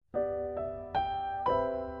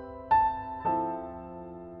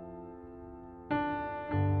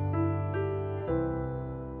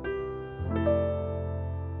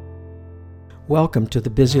Welcome to the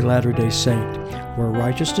Busy Latter-day Saint, where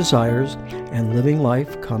righteous desires and living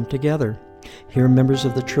life come together. Here, members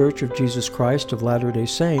of the Church of Jesus Christ of Latter-day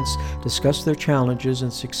Saints discuss their challenges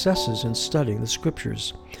and successes in studying the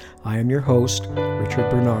Scriptures. I am your host, Richard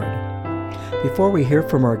Bernard. Before we hear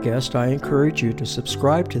from our guest, I encourage you to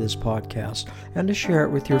subscribe to this podcast and to share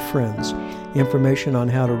it with your friends. Information on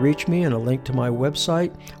how to reach me and a link to my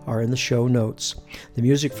website are in the show notes. The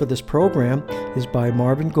music for this program is by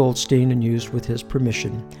Marvin Goldstein and used with his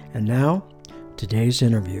permission. And now, today's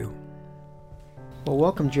interview. Well,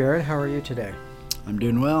 welcome, Jared. How are you today? I'm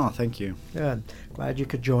doing well, thank you. Good. Glad you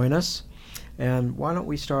could join us. And why don't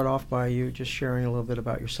we start off by you just sharing a little bit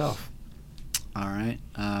about yourself? All right.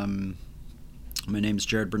 My name's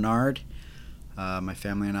Jared Bernard. My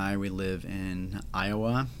family and I, we live in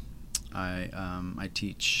Iowa. I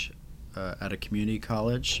teach at a community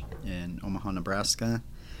college in Omaha, Nebraska.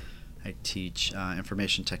 I teach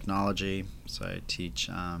information technology, so I teach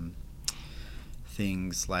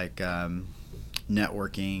things like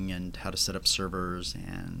networking and how to set up servers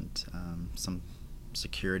and some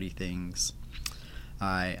security things.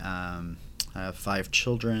 I have 5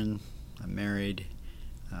 children. I'm married.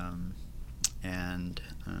 And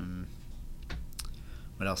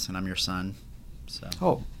what else? And I'm your son. So.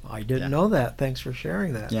 Oh, I didn't know that. Thanks for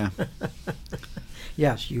sharing that. Yeah.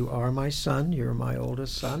 Yes, you are my son. You're my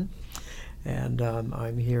oldest son. And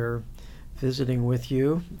I'm here visiting with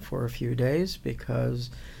you for a few days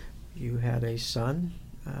because you had a son,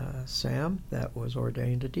 Sam, that was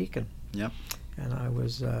ordained a deacon. Yep. And I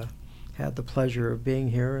was had the pleasure of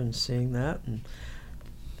being here and seeing that. And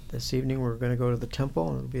this evening we're going to go to the temple,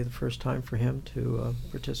 and it'll be the first time for him to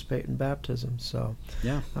participate in baptism. So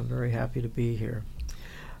yeah, I'm very happy to be here.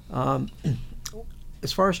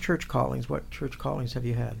 As far as church callings, what church callings have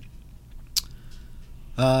you had?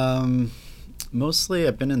 Mostly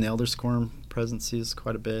I've been in the Elders Quorum presidencies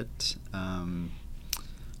quite a bit.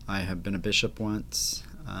 I have been a bishop once.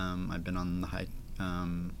 I've been on the high.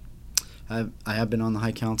 I have been on the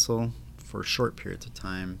High Council for short periods of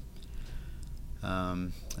time.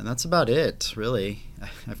 And that's about it, really.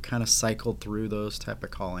 I've kind of cycled through those type of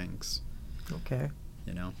callings. Okay.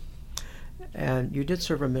 You know. And you did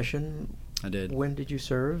serve a mission. I did. When did you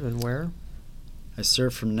serve and where? I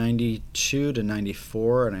served from 92 to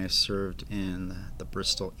 94, and I served in the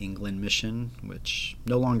Bristol, England mission, which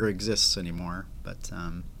no longer exists anymore. But,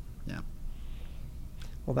 yeah.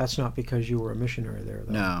 Well, that's not because you were a missionary there,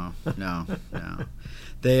 though. No.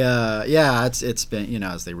 They, yeah, it's been,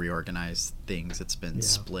 as they reorganize things, it's been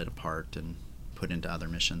split apart and put into other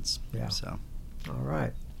missions. Yeah. So. All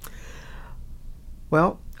right.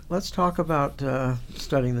 Well, let's talk about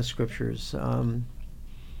studying the Scriptures.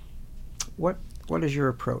 What is your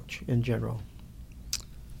approach in general?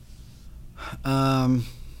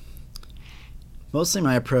 Mostly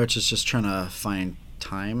my approach is just trying to find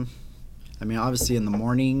time. I mean, obviously in the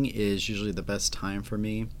morning is usually the best time for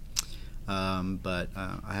me, but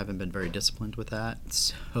I haven't been very disciplined with that.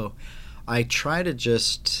 So I try to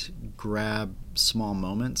just grab small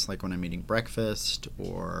moments, like when I'm eating breakfast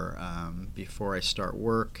or before I start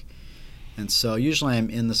work. And so usually I'm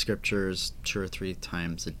in the Scriptures 2 or 3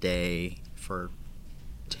 times a day for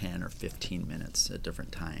 10 or 15 minutes at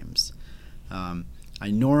different times. I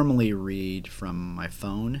normally read from my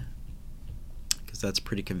phone because that's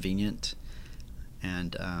pretty convenient.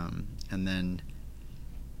 And then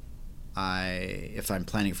if I'm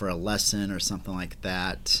planning for a lesson or something like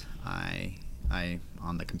that, I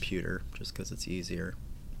on the computer, just because it's easier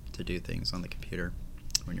to do things on the computer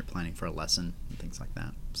when you're planning for a lesson and things like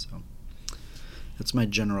that. So that's my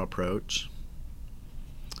general approach.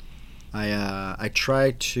 I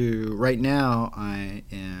try to, right now I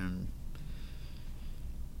am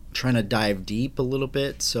trying to dive deep a little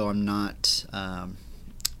bit, so I'm not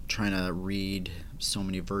trying to read so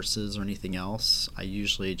many verses or anything else. I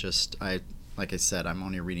usually like I said, I'm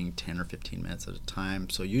only reading 10 or 15 minutes at a time.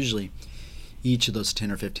 So usually each of those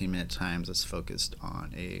 10 or 15 minute times is focused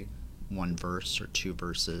on one verse or 2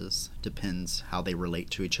 verses. Depends how they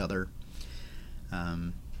relate to each other.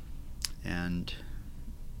 And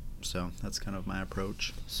so that's kind of my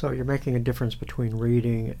approach. So you're making a difference between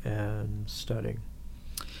reading and studying.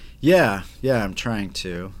 Yeah, I'm trying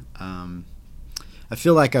to. I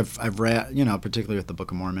feel like I've read, particularly with the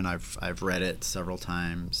Book of Mormon, I've read it several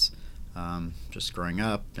times, just growing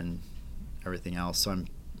up and everything else. So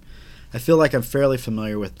I feel like I'm fairly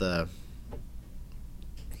familiar with the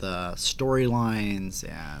storylines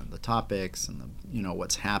and the topics and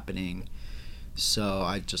what's happening. So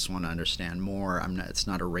I just want to understand more. It's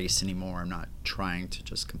not a race anymore. I'm not trying to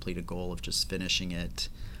just complete a goal of just finishing it.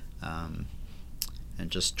 And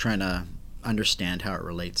just trying to understand how it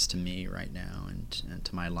relates to me right now and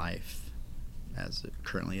to my life as it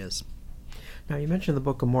currently is. Now, you mentioned the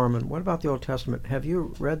Book of Mormon. What about the Old Testament? Have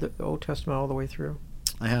you read the Old Testament all the way through?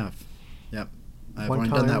 I have. Yep. I've only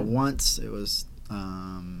done that once. It was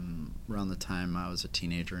around the time I was a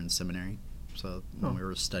teenager in seminary. So when we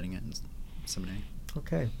were studying it in seminary.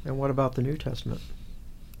 Okay. And what about the New Testament?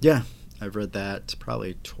 Yeah. I've read that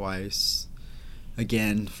probably twice.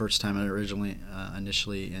 Again, first time I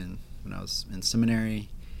initially when I was in seminary,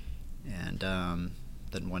 and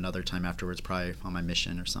then one other time afterwards, probably on my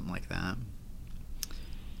mission or something like that.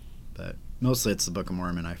 But mostly it's the Book of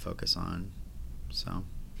Mormon I focus on. So.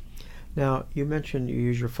 Now, you mentioned you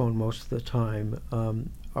use your phone most of the time.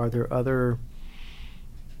 Are there other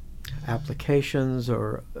applications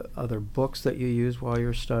or other books that you use while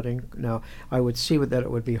you're studying? Now, I would see that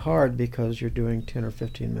it would be hard because you're doing 10 or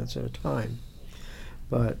 15 minutes at a time.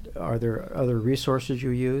 But are there other resources you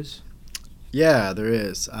use? Yeah, there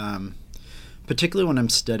is. Particularly when I'm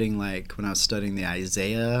studying, like when I was studying the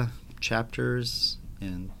Isaiah chapters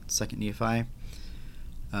in 2nd Nephi,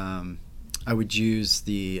 I would use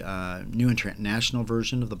the New International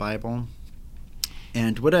Version of the Bible.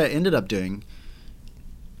 And what I ended up doing,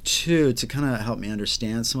 too, to kind of help me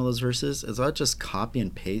understand some of those verses, is I'd just copy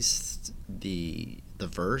and paste the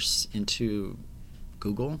verse into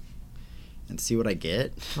Google and see what I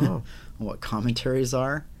get, what commentaries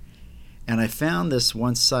are. And I found this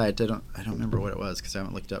one site. I don't remember what it was because I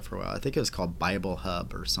haven't looked it up for a while. I think it was called Bible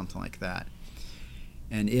Hub or something like that.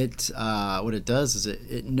 And it what it does is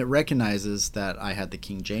it recognizes that I had the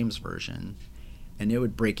King James Version, and it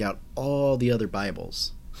would break out all the other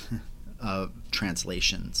Bibles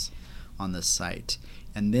translations on this site.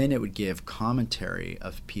 And then it would give commentary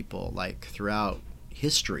of people like throughout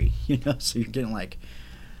history, so you're getting like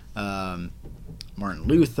Martin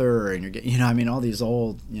Luther, and you're getting, all these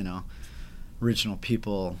old, original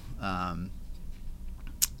people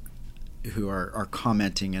who are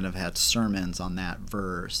commenting and have had sermons on that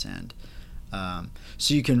verse. And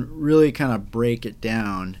so you can really kind of break it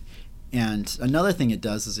down. And another thing it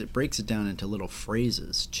does is it breaks it down into little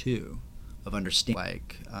phrases, too, of understanding,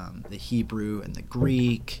 like the Hebrew and the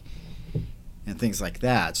Greek and things like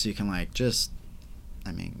that. So you can,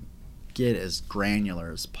 get as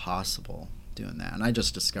granular as possible doing that. And I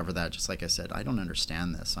just discovered that, just like I said, I don't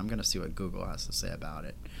understand this, so I'm going to see what Google has to say about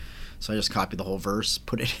it. So I just copied the whole verse,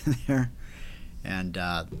 put it in there, and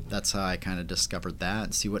that's how I kind of discovered that,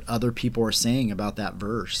 and see what other people are saying about that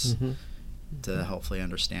verse to hopefully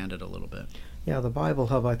understand it a little bit. Yeah, the Bible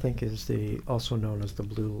Hub, I think, is also known as the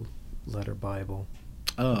Blue Letter Bible.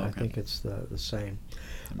 Oh, okay. I think it's the same.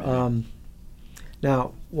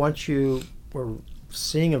 Now, once you were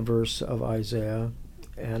seeing a verse of Isaiah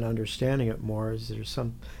and understanding it more, is there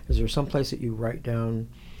some place that you write down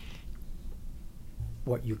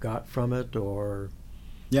what you got from it, or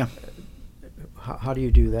how do you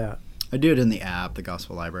do that? I do it in the app, the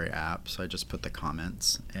Gospel Library app. So I just put the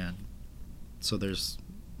comments, and so there's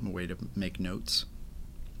a way to make notes.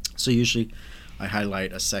 So usually I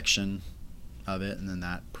highlight a section of it, and then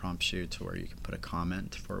that prompts you to where you can put a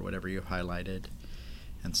comment for whatever you highlighted.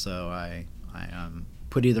 And so I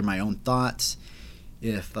put either my own thoughts,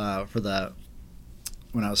 if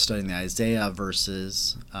when I was studying the Isaiah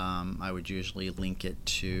verses, I would usually link it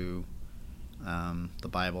to the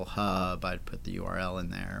Bible Hub. I'd put the URL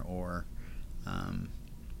in there, or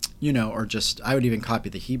or just I would even copy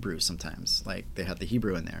the Hebrew sometimes. Like they had the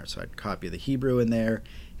Hebrew in there, so I'd copy the Hebrew in there,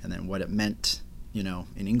 and then what it meant,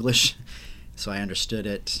 in English, so I understood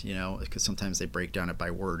it. Because sometimes they break down it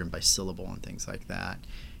by word and by syllable and things like that.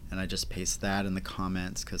 And I just paste that in the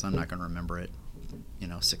comments because I'm not going to remember it,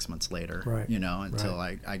 6 months later, right. Until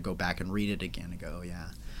I go back and read it again and go, yeah.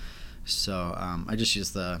 So I just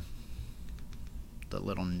use the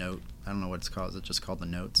little note. I don't know what it's called. Is it just called the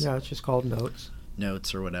notes? Yeah, it's just called notes.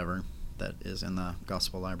 Notes or whatever that is in the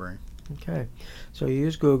Gospel Library. Okay. So you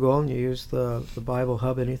use Google and you use the Bible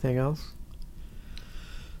Hub. Anything else?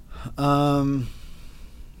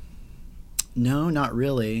 No, not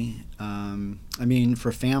really.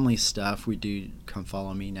 For family stuff, we do Come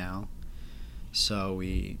Follow Me now. So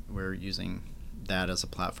we're using that as a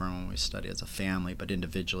platform when we study as a family, but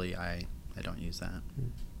individually, I don't use that.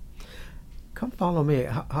 Come Follow Me.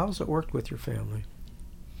 How's it worked with your family?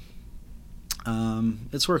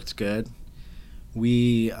 It's worked good.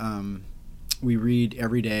 We read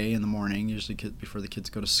every day in the morning, usually before the kids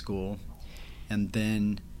go to school, and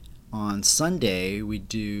then on Sunday, we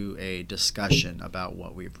do a discussion about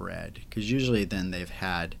what we've read, because usually then they've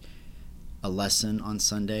had a lesson on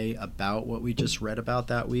Sunday about what we just read about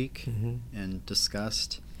that week and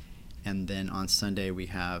discussed. And then on Sunday we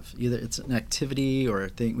have either it's an activity or a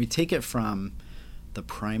thing. We take it from the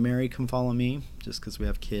primary Come Follow Me, just because we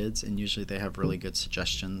have kids, and usually they have really good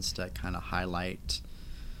suggestions that kind of highlight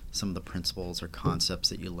some of the principles or concepts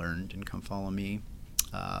that you learned in Come Follow Me,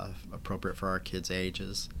 appropriate for our kids'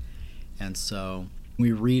 ages. And so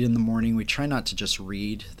we read in the morning. We try not to just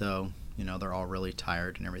read, though, they're all really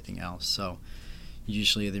tired and everything else. So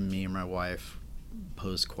usually either me or my wife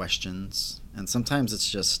pose questions, and sometimes it's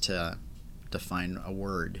just to define a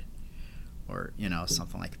word or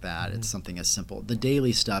something like that. Mm-hmm. It's something as simple. The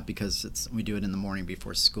daily stuff, because we do it in the morning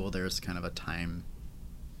before school, there's kind of a time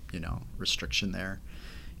restriction there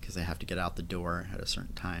because they have to get out the door at a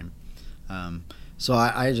certain time. So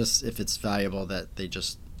I just, if it's valuable that they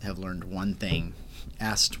just have learned one thing,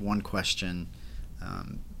 asked one question,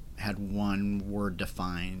 had one word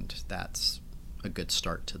defined, that's a good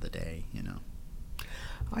start to the day.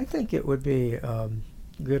 I think it would be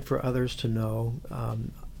good for others to know.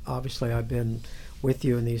 Obviously, I've been with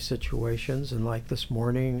you in these situations, and like this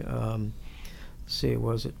morning,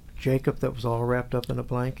 was it Jacob that was all wrapped up in a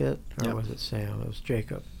blanket, or Yep. was it Sam? It was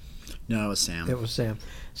Jacob. No, it was Sam. It was Sam.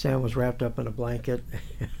 Sam was wrapped up in a blanket.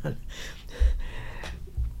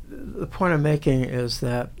 The point I'm making is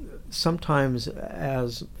that sometimes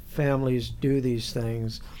as families do these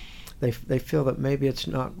things, they feel that maybe it's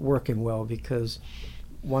not working well because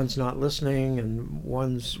one's not listening and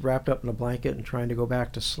one's wrapped up in a blanket and trying to go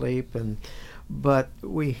back to sleep. But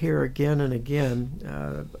we hear again and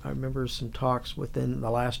again, I remember some talks within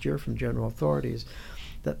the last year from general authorities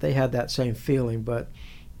that they had that same feeling, but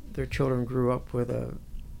their children grew up with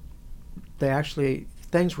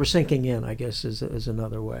things were sinking in, I guess is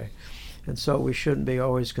another way. And so we shouldn't be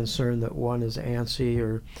always concerned that one is antsy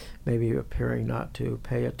or maybe appearing not to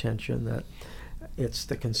pay attention, that it's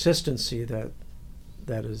the consistency that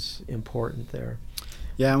is important there.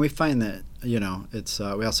 Yeah, and we find that, it's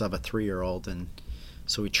we also have a 3-year-old, and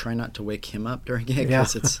so we try not to wake him up during it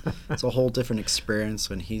because it's a whole different experience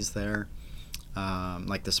when he's there.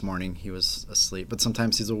 Like this morning, he was asleep, but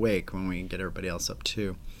sometimes he's awake when we get everybody else up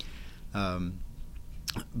too.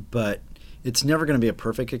 But it's never going to be a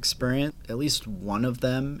perfect experience. At least one of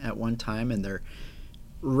them at one time, and they're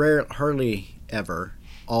hardly ever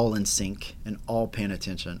all in sync and all paying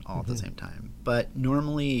attention all at the same time. But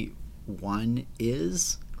normally one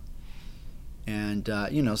is. And,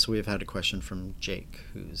 so we've had a question from Jake,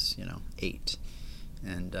 who's, 8,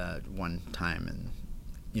 and one time. And,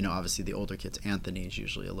 obviously the older kids, Anthony is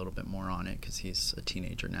usually a little bit more on it because he's a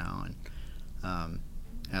teenager now and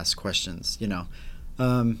asks questions,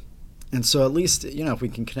 And so at least, if we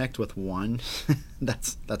can connect with one,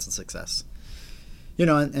 that's a success.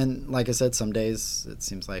 And like I said, some days it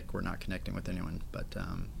seems like we're not connecting with anyone, but,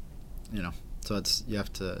 so it's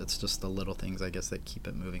just the little things, I guess, that keep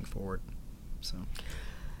it moving forward. So,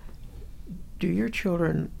 do your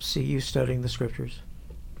children see you studying the scriptures?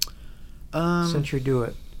 Since you do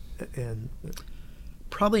it, and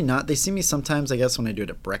probably not. They see me sometimes, I guess, when I do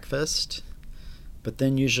it at breakfast, but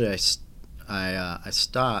then usually I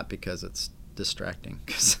stop because it's distracting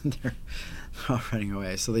because they're all running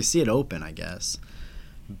away. So they see it open, I guess,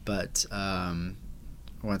 but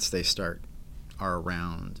once they are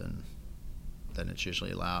around, and then it's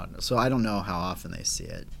usually loud. So I don't know how often they see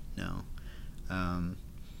it. No. And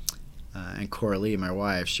Coralie, my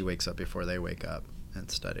wife, she wakes up before they wake up and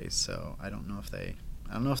studies. So I don't know if they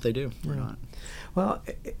do or not. Well,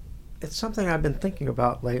 it's something I've been thinking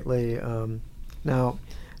about lately. Now,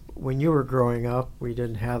 when you were growing up, we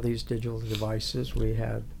didn't have these digital devices. We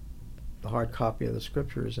had the hard copy of the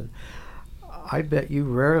scriptures, and I bet you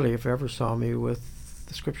rarely, if ever, saw me with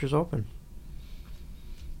the scriptures open.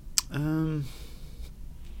 I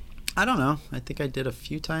don't know. I think I did a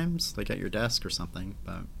few times, like at your desk or something,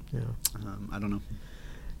 but I don't know.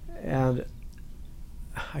 And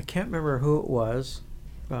I can't remember who it was,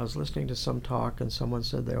 but I was listening to some talk, and someone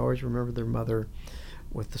said they always remember their mother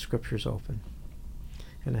with the scriptures open.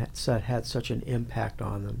 And it had such an impact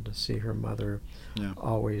on them to see her mother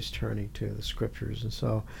always turning to the scriptures. And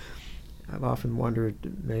so I've often wondered,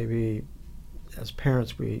 maybe as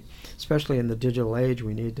parents, especially in the digital age,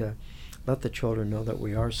 we need to let the children know that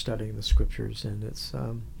we are studying the scriptures. And it's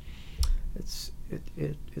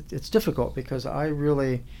difficult because I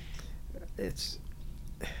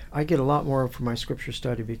get a lot more from my scripture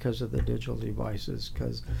study because of the digital devices,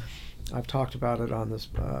 because I've talked about it on this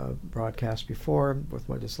broadcast before with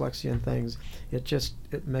my dyslexia and things.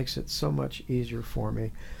 It makes it so much easier for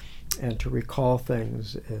me, and to recall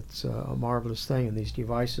things, it's a marvelous thing. And these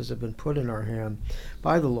devices have been put in our hand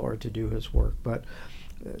by the Lord to do His work. But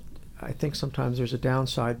I think sometimes there's a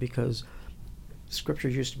downside because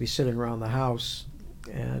scriptures used to be sitting around the house,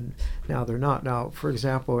 and now they're not. Now, for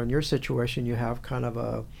example, in your situation, you have kind of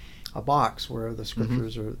a box where the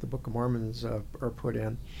scriptures or the Book of Mormons are put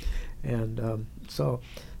in, and so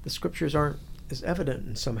the scriptures aren't as evident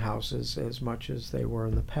in some houses as much as they were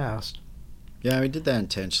in the past. Yeah, we did that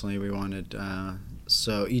intentionally. We wanted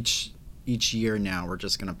so each year now we're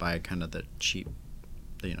just going to buy kind of the cheap,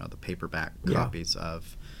 the paperback copies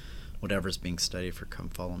of whatever's being studied for Come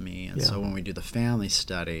Follow Me. And so when we do the family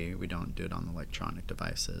study, we don't do it on electronic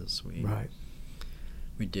devices. We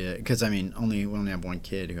did, because we only have one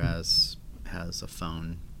kid who has a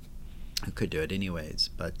phone who could do it anyways.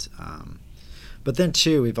 But then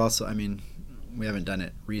too, we've also, we haven't done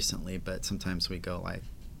it recently, but sometimes we go like,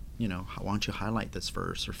 why don't you highlight this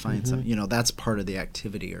verse or find some, that's part of the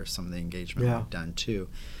activity or some of the engagement we've done too.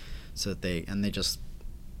 So that they just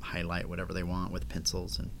highlight whatever they want with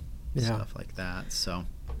pencils and stuff like that. So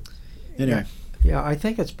anyway. Yeah, I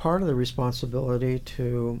think it's part of the responsibility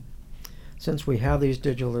to, since we have these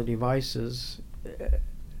digital devices,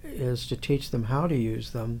 is to teach them how to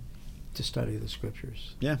use them to study the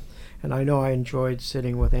scriptures. Yeah. And I know I enjoyed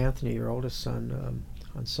sitting with Anthony, your oldest son,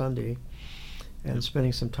 on Sunday, and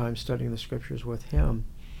spending some time studying the scriptures with him.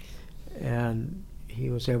 And he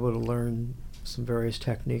was able to learn some various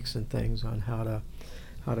techniques and things on how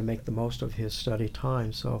to make the most of his study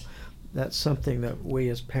time. So that's something that we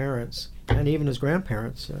as parents and even as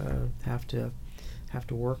grandparents have to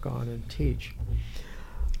work on and teach.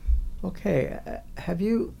 Okay, have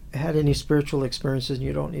you had any spiritual experiences? And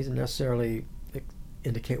you don't need to necessarily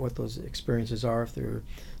indicate what those experiences are, if they're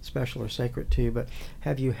special or sacred to you, but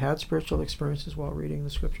have you had spiritual experiences while reading the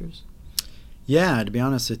scriptures? Yeah, to be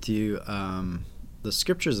honest with you, the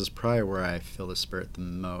scriptures is probably where I feel the Spirit the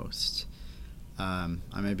most. I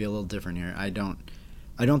may be a little different here. I don't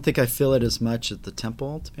think I feel it as much at the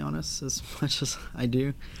temple, to be honest, as much as I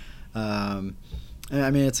do.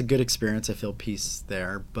 It's a good experience. I feel peace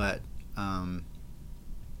there, but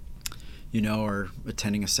or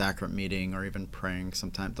attending a sacrament meeting or even praying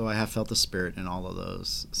sometimes, though I have felt the Spirit in all of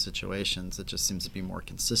those situations. It just seems to be more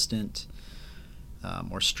consistent,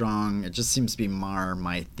 more strong. It just seems to be more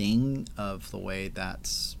my thing of the way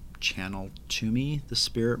that's channeled to me, the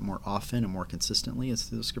Spirit, more often and more consistently is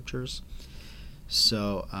through the scriptures.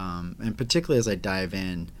 So, and particularly as I dive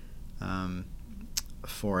in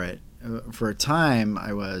for it, for a time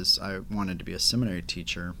I wanted to be a seminary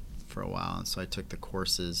teacher for a while, and so I took the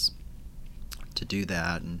courses to do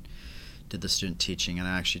that and did the student teaching, and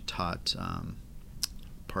I actually taught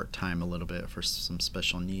part-time a little bit for some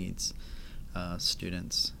special needs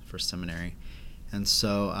students for seminary. And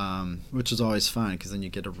so, which is always fun, because then you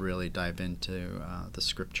get to really dive into the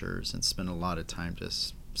scriptures and spend a lot of time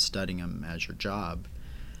just studying them as your job.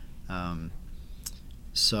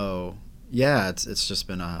 So, yeah, it's just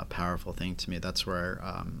been a powerful thing to me. That's where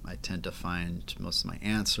I tend to find most of my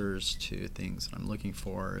answers to things that I'm looking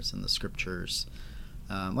for is in the scriptures.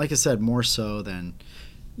 Like I said, more so than,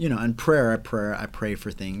 in prayer, I pray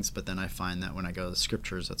for things, but then I find that when I go to the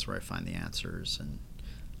scriptures, that's where I find the answers, and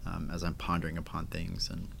as I'm pondering upon things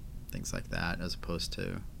and things like that, as opposed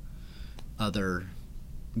to other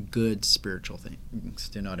good spiritual things.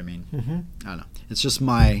 Do you know what I mean? Mm-hmm. I don't know. It's just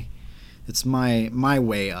my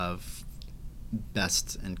way of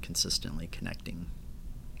best and consistently connecting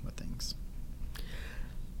with things.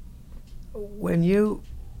 When you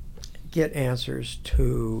get answers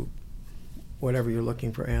to whatever you're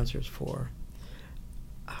looking for answers for,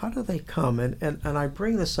 how do they come? And I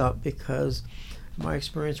bring this up because my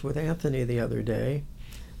experience with Anthony the other day,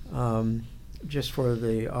 just for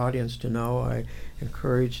the audience to know, I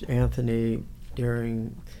encouraged Anthony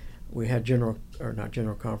we had not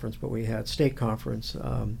general conference, but we had state conference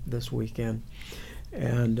this weekend.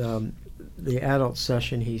 And the adult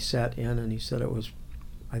session he sat in, and he said it was,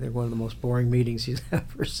 I think, one of the most boring meetings he's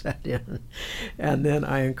ever sat in. And then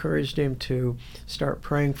I encouraged him to start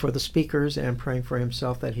praying for the speakers and praying for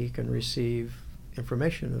himself that he can receive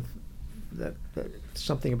information of that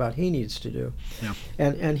something about he needs to do. Yeah.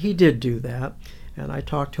 And he did do that, and I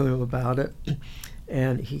talked to him about it.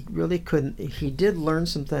 And he really couldn't. He did learn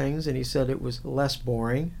some things, and he said it was less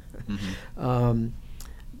boring. Mm-hmm.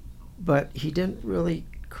 But he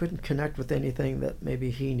couldn't connect with anything that maybe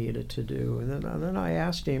he needed to do. And then I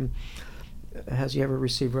asked him, has he ever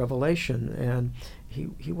received revelation? And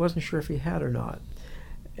he wasn't sure if he had or not.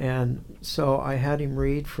 And so I had him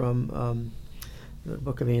read from the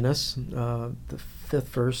Book of Enos, the 5th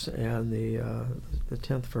verse and the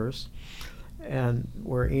 10th verse. And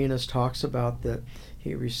where Enos talks about that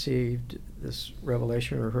he received this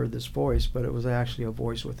revelation or heard this voice, but it was actually a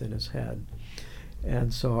voice within his head.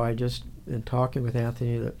 And so I just, in talking with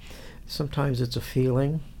Anthony, that sometimes it's a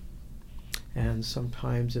feeling and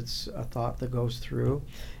sometimes it's a thought that goes through.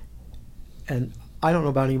 And I don't know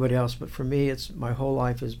about anybody else, but for me, it's my whole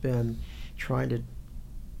life has been trying to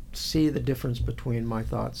see the difference between my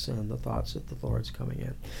thoughts and the thoughts that the Lord's coming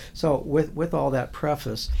in. So with all that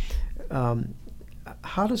preface,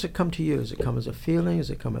 how does it come to you? Does it come as a feeling? Does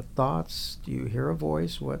it come as thoughts? Do you hear a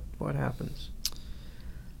voice? What happens?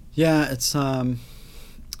 Yeah, it's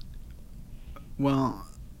well,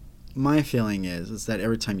 my feeling is that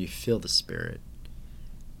every time you feel the Spirit,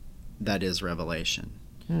 that is revelation.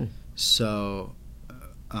 So,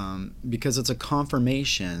 because it's a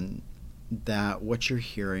confirmation that what you're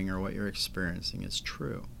hearing or what you're experiencing is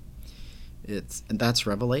true. And that's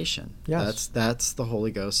revelation. Yes. That's the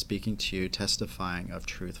Holy Ghost speaking to you, testifying of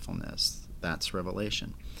truthfulness. That's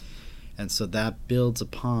revelation. And so that builds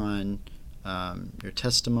upon your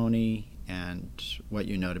testimony and what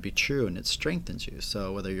you know to be true, and it strengthens you.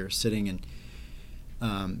 So whether you're sitting and,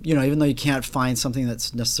 even though you can't find something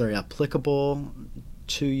that's necessarily applicable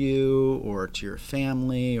to you or to your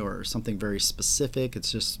family or something very specific,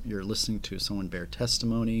 it's just you're listening to someone bear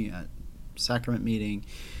testimony at sacrament meeting,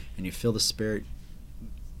 and you feel the Spirit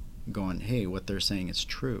going, hey, what they're saying is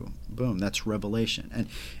true. Boom, that's revelation.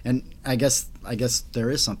 And I guess there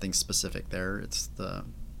is something specific there. It's the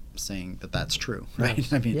saying that that's true, right?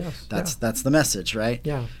 Yes. I mean, yes. that's the message, right?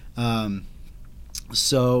 Yeah.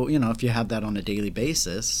 So, if you have that on a daily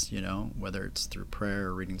basis, whether it's through prayer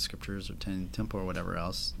or reading scriptures or attending the temple or whatever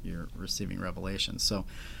else, you're receiving revelation. So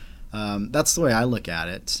that's the way I look at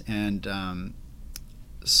it. And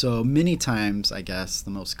so many times, I guess,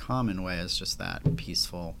 the most common way is just that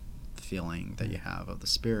peaceful feeling that you have of the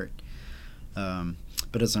Spirit.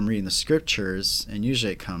 But as I'm reading the scriptures, and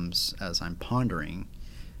usually it comes as I'm pondering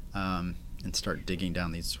and start digging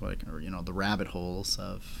down these, the rabbit holes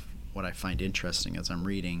of what I find interesting as I'm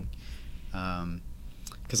reading,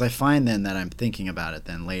 because I find then that I'm thinking about it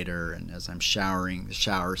then later, and as I'm showering, the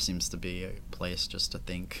shower seems to be a place just to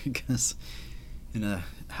think, because in a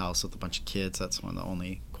house with a bunch of kids, that's one of the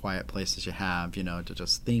only quiet places you have, to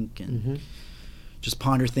just think and just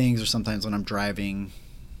ponder things. Or sometimes when I'm driving,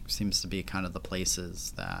 seems to be kind of the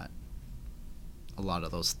places that a lot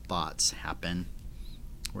of those thoughts happen,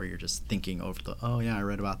 where you're just thinking over I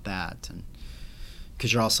read about that, and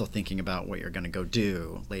because you're also thinking about what you're going to go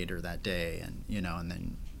do later that day, and and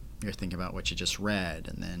then you're thinking about what you just read,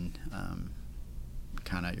 and then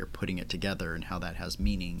kind of you're putting it together and how that has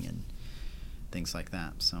meaning and things like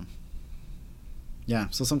that. So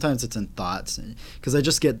so sometimes it's in thoughts, because I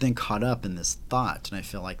just get then caught up in this thought, and I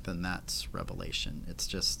feel like then that's revelation. It's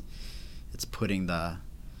putting the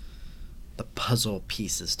puzzle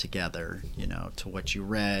pieces together, to what you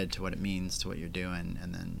read, to what it means, to what you're doing,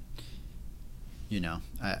 and then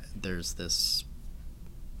there's this,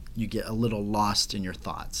 you get a little lost in your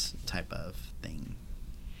thoughts type of thing.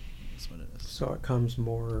 That's what it is. So it comes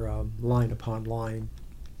more line upon line.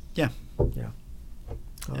 Yeah. Yeah.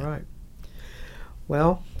 All right.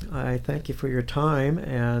 Well, I thank you for your time,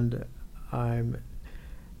 and I'm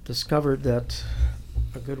discovered that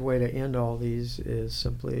a good way to end all these is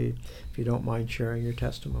simply, if you don't mind sharing your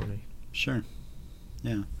testimony. Sure.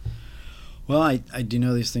 Yeah. Well, I do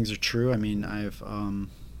know these things are true. I mean,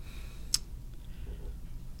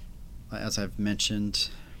 as I've mentioned,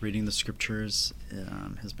 reading the scriptures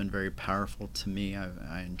has been very powerful to me.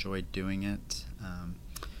 I enjoyed doing it.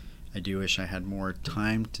 I do wish I had more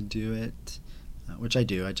time to do it, which I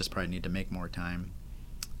do. I just probably need to make more time.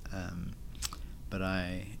 But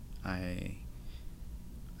I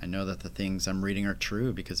know that the things I'm reading are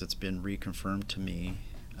true, because it's been reconfirmed to me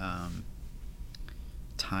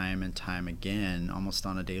time and time again, almost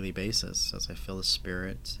on a daily basis, as I feel the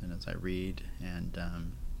Spirit and as I read and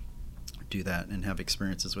do that and have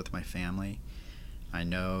experiences with my family. I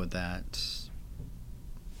know that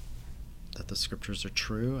the scriptures are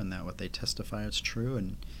true, and that what they testify is true,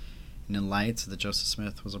 and in light that Joseph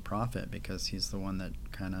Smith was a prophet, because he's the one that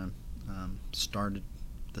kind of started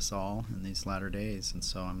this all in these latter days, and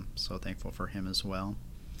so I'm so thankful for him as well.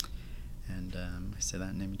 And I say that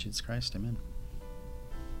in the name of Jesus Christ. Amen.